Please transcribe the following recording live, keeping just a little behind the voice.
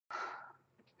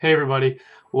Hey everybody,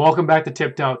 welcome back to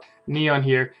Tipped Out. Neon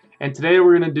here, and today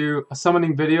we're gonna do a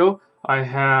summoning video.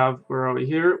 Where are we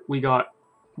here? We got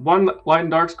one light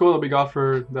and dark scroll that we got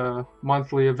for the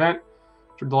monthly event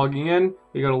for logging in.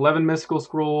 We got 11 mystical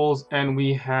scrolls, and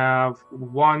we have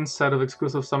one set of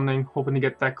exclusive summoning. Hoping to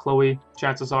get that Chloe.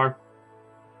 Chances are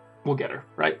we'll get her,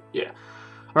 right? Yeah.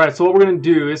 All right. So what we're gonna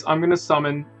do is I'm gonna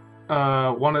summon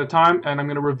one at a time, and I'm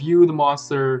gonna review the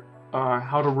monster,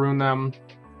 how to rune them,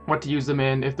 what to use them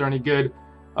in, if they're any good,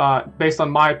 based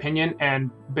on my opinion and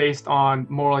based on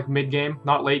more like mid-game,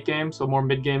 not late game, so more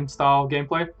mid-game style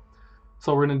gameplay.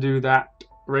 So we're going to do that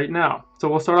right now. So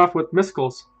we'll start off with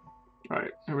Mysticals.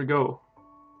 Alright, here we go.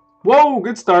 Whoa,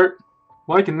 good start.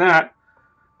 Liking that.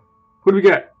 Who do we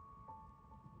get?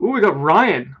 Ooh, we got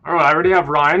Ryan. Alright, I already have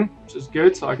Ryan, which is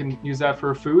good, so I can use that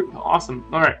for food. Awesome.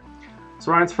 Alright,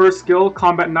 so Ryan's first skill,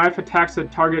 Combat Knife, attacks a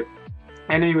target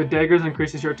enemy with daggers,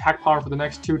 increases your attack power for the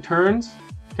next 2 turns.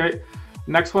 Okay.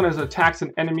 Next one is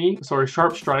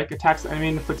Sharp Strike. Attacks the enemy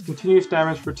and inflicts continuous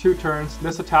damage for 2 turns.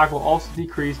 This attack will also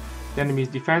decrease the enemy's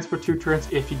defense for 2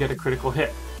 turns if you get a critical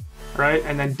hit. Alright,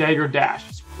 and then Dagger Dash.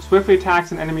 Swiftly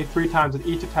attacks an enemy 3 times with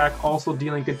each attack, also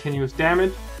dealing continuous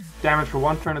damage. Damage for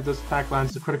 1 turn if this attack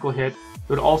lands a critical hit. It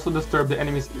would also disturb the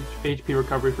enemy's HP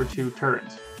recovery for 2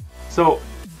 turns. So,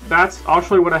 I'll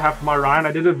show you what I have for my Ryan.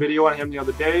 I did a video on him the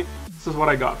other day. This is what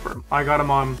I got for him. I got him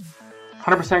on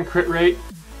 100% crit rate.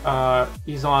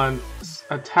 He's on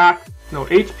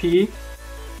HP,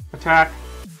 attack,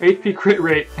 HP crit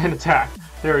rate, and attack.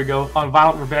 There we go. On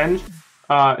Violent Revenge.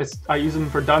 I use him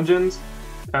for dungeons.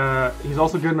 He's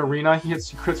also good in arena. He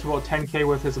hits crits for about 10k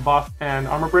with his buff and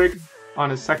armor break on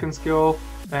his second skill,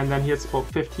 and then he hits about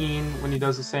 15 when he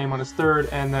does the same on his third,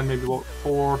 and then maybe about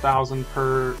 4,000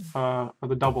 per for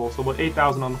the double, so about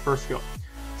 8,000 on the first skill.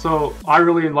 So I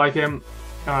really like him.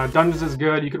 Dungeons is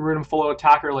good. You can rune him full out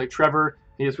attacker like Trevor.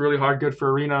 He is really hard, good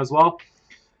for arena as well.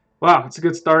 Wow, it's a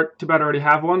good start. Too bad I already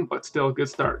have one, but still a good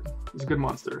start. He's a good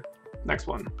monster. Next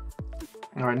one.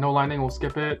 Alright, no lightning, we'll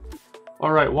skip it.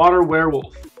 Alright, Water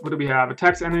Werewolf. What do we have?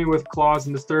 Attacks enemy with claws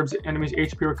and disturbs the enemy's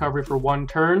HP recovery for 1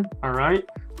 turn. Alright.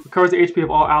 Recovers the HP of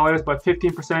all allies by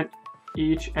 15%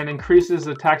 each and increases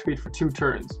the attack speed for 2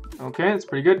 turns. Okay, that's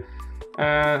pretty good.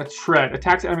 Shred.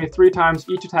 Attacks enemy 3 times.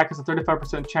 Each attack has a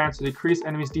 35% chance to decrease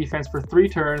enemy's defense for 3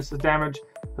 turns. The damage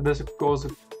of this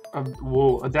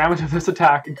damage of this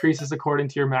attack increases according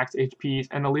to your max HPs,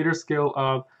 and the leader skill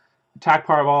of attack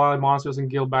power of all allied monsters in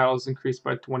guild battles is increased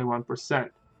by 21%.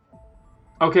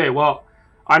 Okay, well,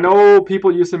 I know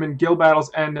people use him in guild battles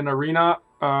and in arena.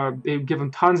 They give him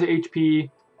tons of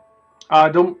HP.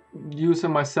 Don't use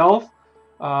him myself.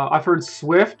 I've heard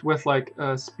Swift with like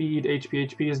speed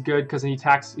HP is good because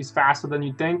he's faster than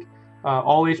you'd think.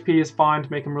 All HP is fine to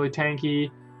make him really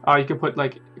tanky. You can put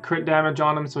like crit damage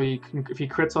on him, so if he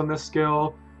crits on this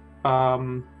skill.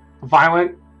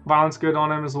 Violence good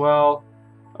on him as well.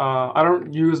 I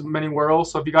don't use many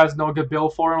whirls, so if you guys know a good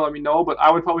build for him, let me know. But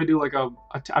I would probably do like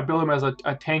I build him as a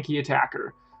tanky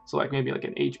attacker, so like maybe like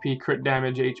an HP crit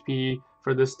damage HP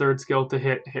for this third skill to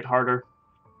hit harder.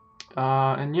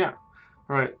 And yeah.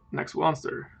 Alright, next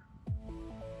monster.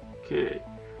 Okay.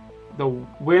 The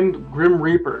Wind Grim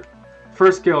Reaper.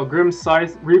 First skill, Grim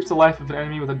Scythe. Reaps the life of an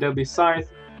enemy with a deadly scythe.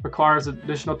 Requires an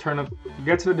additional turn of...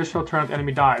 Gets an additional turn if the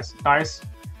enemy dies.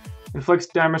 Inflicts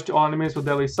damage to all enemies with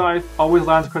deadly scythe. Always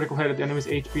lands a critical hit if the enemy's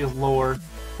HP is lower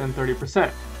than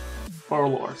 30%. Or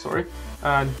lower, sorry.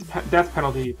 Death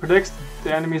penalty. Predicts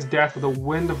the enemy's death with a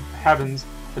wind of heavens.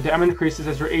 The damage increases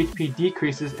as your HP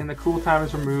decreases and the cooldown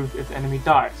is removed if the enemy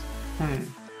dies.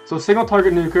 So single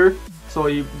target nuker, so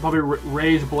you probably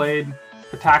Rage Blade,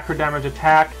 attack for damage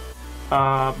attack.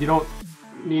 You don't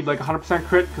need like 100%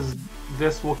 crit because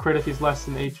this will crit if he's less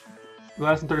than 30%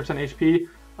 HP.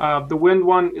 The wind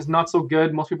one is not so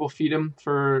good. Most people feed him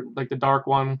for like the dark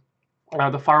one.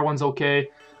 The fire one's okay.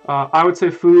 I would say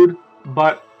food,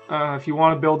 but if you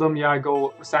want to build them, yeah,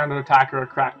 go standard attack or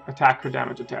attack for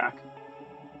damage attack.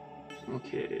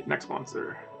 Okay, next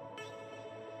monster.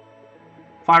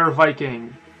 Fire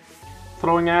Viking.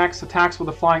 Throwing axe. Attacks with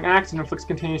a flying axe and inflicts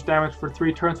continuous damage for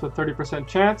 3 turns with 30%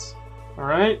 chance.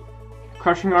 Alright.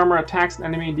 Crushing armor attacks an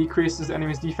enemy and decreases the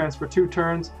enemy's defense for 2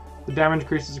 turns. The damage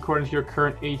increases according to your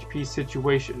current HP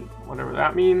situation. Whatever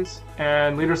that means.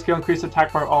 And leader skill increases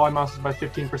attack power of all monsters by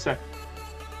 15%.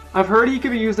 I've heard he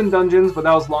could be used in dungeons, but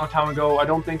that was a long time ago. I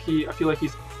feel like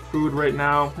he's food right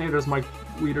now. Hey, there's my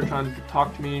leader trying to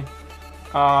talk to me.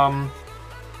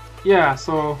 Yeah,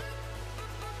 so...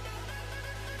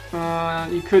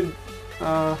 you could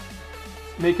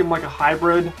make him like a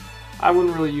hybrid. I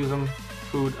wouldn't really use him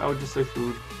food. I would just say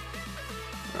food.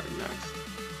 Alright,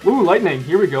 next. Ooh, lightning.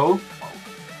 Here we go.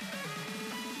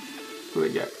 Who do I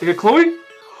get? I get Chloe?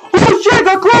 Oh shit, I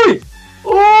got Chloe!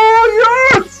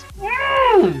 Oh yes!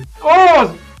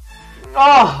 Oh!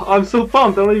 Oh, I'm so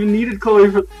pumped. I don't even needed Chloe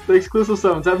for the exclusive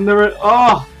summons. I've never...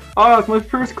 Oh! Oh, it's my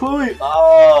first Chloe!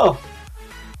 Oh!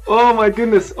 Oh my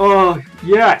goodness. Oh,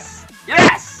 yes!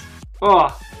 Yes!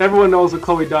 Oh, everyone knows what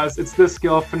Chloe does. It's this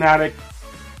skill, Fanatic.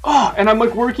 Oh, and I'm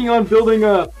like working on building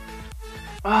a...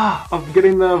 of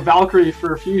getting the Valkyrie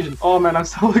for fusion. Oh man, I'm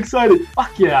so excited.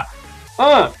 Fuck yeah.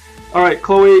 Alright,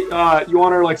 Chloe, you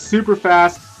want her like super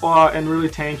fast and really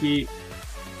tanky.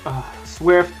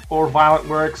 Swift or Violent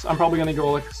works. I'm probably gonna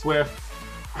go like Swift.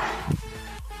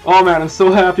 Oh man, I'm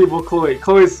so happy about Chloe.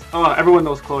 Chloe's, everyone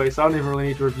knows Chloe, so I don't even really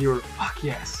need to review her. Fuck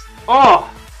yes.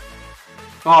 Oh!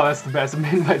 Oh, that's the best. It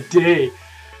made my day.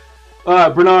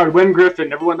 Bernard, Wind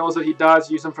Griffin. Everyone knows what he does.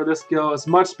 Use him for this skill. As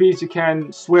much speed as you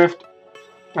can. Swift,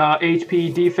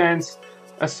 HP, defense.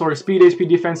 Speed, HP,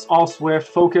 defense, all Swift.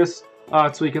 Focus,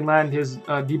 so he can land his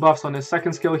debuffs on his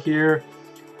second skill here.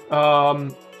 Oh,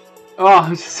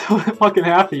 I'm just so fucking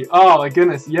happy. Oh my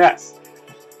goodness, yes.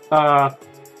 Yeah,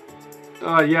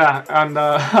 and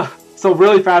so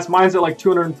really fast. Mine's at like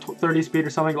 230 speed or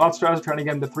something. Lots of stars are trying to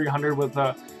get him to 300 with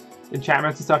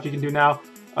enchantments and stuff you can do now.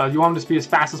 You want him to be as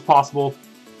fast as possible.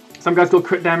 Some guys go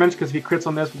crit damage because if he crits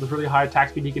on this with really high attack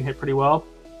speed, he can hit pretty well.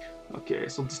 Okay,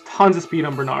 so just tons of speed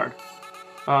on Bernard.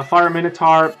 Fire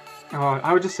Minotaur.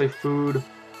 I would just say food.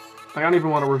 I don't even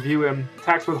want to review him.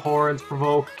 Attacks with horns,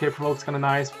 provoke. Okay, provoke's kind of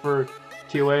nice for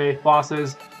TOA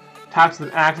bosses. Attacks with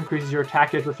an axe increases your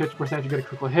attack hit with 50%. You get a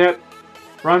critical hit.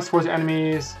 Runs towards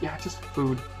enemies. Yeah, just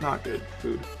food. Not good.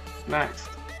 Food. Next.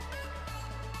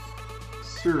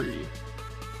 Suri.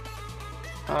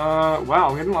 Wow,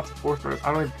 we're getting lots of 4 stars.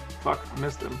 I don't even... Fuck, I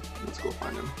missed him. Let's go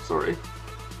find him. Sorry.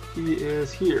 He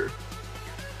is here.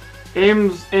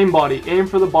 Aim body. Aim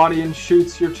for the body and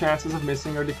shoots. Your chances of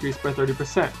missing are decreased by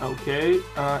 30%. Okay.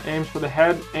 Aims for the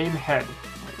head. Aim head.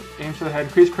 Aims for the head.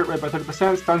 Increase crit rate by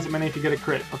 30%. Stuns enemy if you get a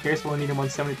crit. Okay, so we'll need him on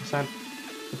 70%.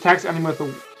 Attacks enemy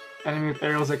with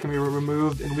arrows that can be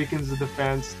removed and weakens the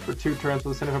defense for 2 turns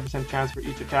with a 75% chance for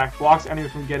each attack. Blocks enemy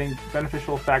from getting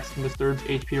beneficial effects and disturbs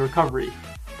HP recovery.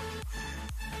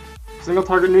 Single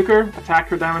target nuker.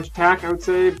 Attack or damage attack, I would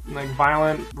say. Like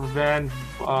Violent, Revenge,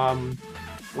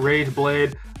 Rage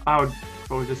Blade. I would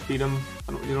probably just feed him.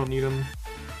 You don't need him.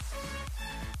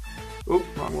 Oop,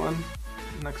 wrong one.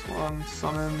 Next one.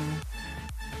 Summon.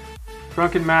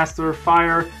 Drunken Master.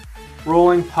 Fire.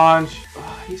 Rolling Punch.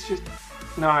 Oh, he's just...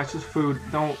 No, it's just food.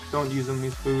 Don't use him.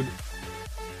 He's food.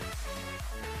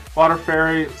 Water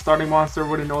Fairy. Starting monster.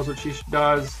 Everybody knows what she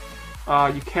does.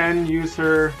 You can use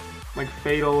her like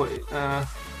Fatal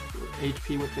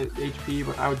HP with the HP,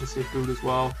 but I would just say food as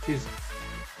well. She's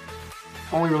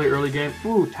only really early game.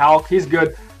 Ooh, Talc, he's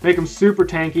good. Make him super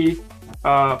tanky.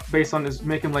 Based on his,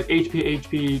 make him like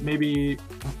HP. Maybe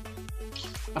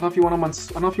I don't know if you want him on.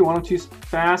 I don't know if you want him too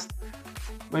fast.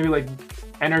 Maybe like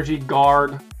Energy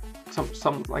Guard,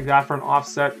 something like that for an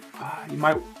offset. You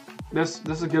might. This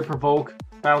is a good provoke.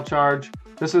 Battle Charge.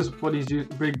 This is what he's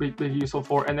big useful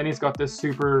for. And then he's got this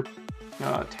super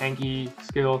tanky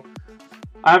skill.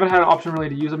 I haven't had an option really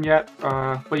to use him yet,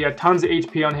 but yeah, tons of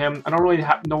HP on him. I don't really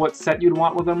know what set you'd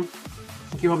want with him.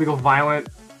 You can probably go Violent,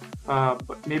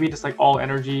 but maybe just like all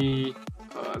energy.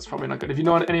 It's probably not good. If you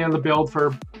know any other build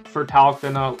for Talc,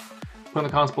 then put in the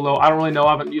comments below. I don't really know.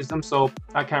 I haven't used them, so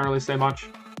I can't really say much.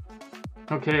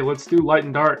 Okay, let's do Light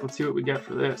and Dark. Let's see what we get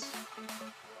for this.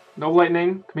 No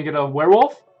lightning. Can we get a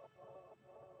werewolf?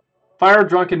 Fire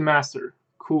Drunken Master.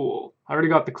 Cool. I already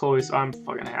got the Chloe, so I'm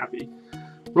fucking happy.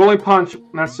 Rolling Punch,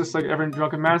 that's just like every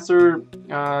Drunken Master.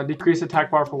 Decrease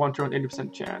attack bar for 1 turn with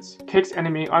 80% chance. Kicks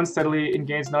enemy unsteadily and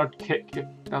gains another kick.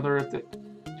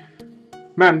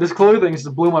 Man, this Chloe thing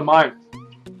just blew my mind.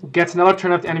 Gets another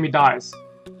turn if the enemy dies.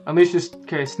 Unleashes,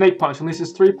 okay, Snake Punch.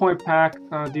 Unleashes 3-point pack,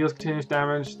 deals continuous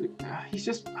damage. He's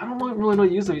just, I don't really know how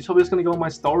to use him. He's probably just gonna go in my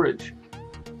storage.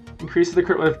 Increases the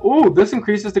crit rate of, ooh, this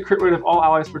increases the crit rate of all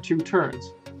allies for 2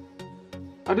 turns.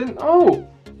 I didn't, oh!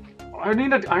 I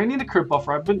need a crit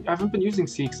buffer. I haven't been using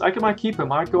Seeks. I might keep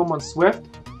him. I might go him on Swift.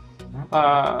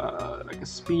 Like a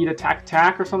speed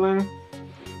attack or something.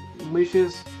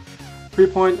 Unleashes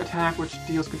 3-point attack which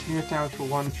deals continuous damage for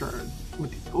 1 turn.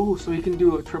 Oh, so he can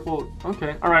do a triple.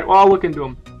 Okay, alright, well I'll look into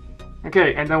him.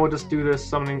 Okay, and then we'll just do this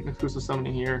summoning, exclusive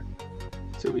summoning here.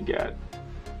 See what we get.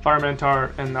 Fire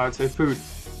Minotaur, and I would say food.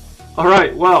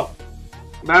 Alright, well,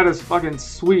 that is fucking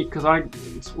sweet, because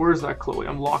where's that Chloe?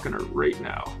 I'm locking her right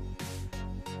now.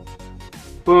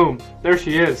 Boom, there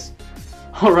she is.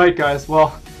 Alright guys,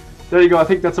 well, there you go. I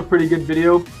think that's a pretty good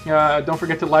video. Don't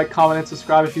forget to like, comment, and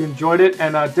subscribe if you enjoyed it,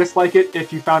 and dislike it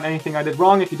if you found anything I did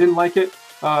wrong, if you didn't like it.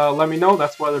 let me know.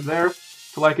 That's why they're there,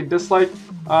 to like and dislike.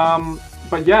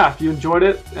 But yeah, if you enjoyed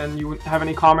it and you have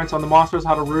any comments on the monsters,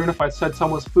 how to rune, if I said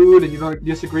someone's food and you don't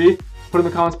disagree, put in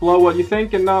the comments below what you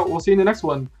think, and we'll see you in the next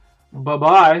one.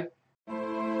 Bye-bye.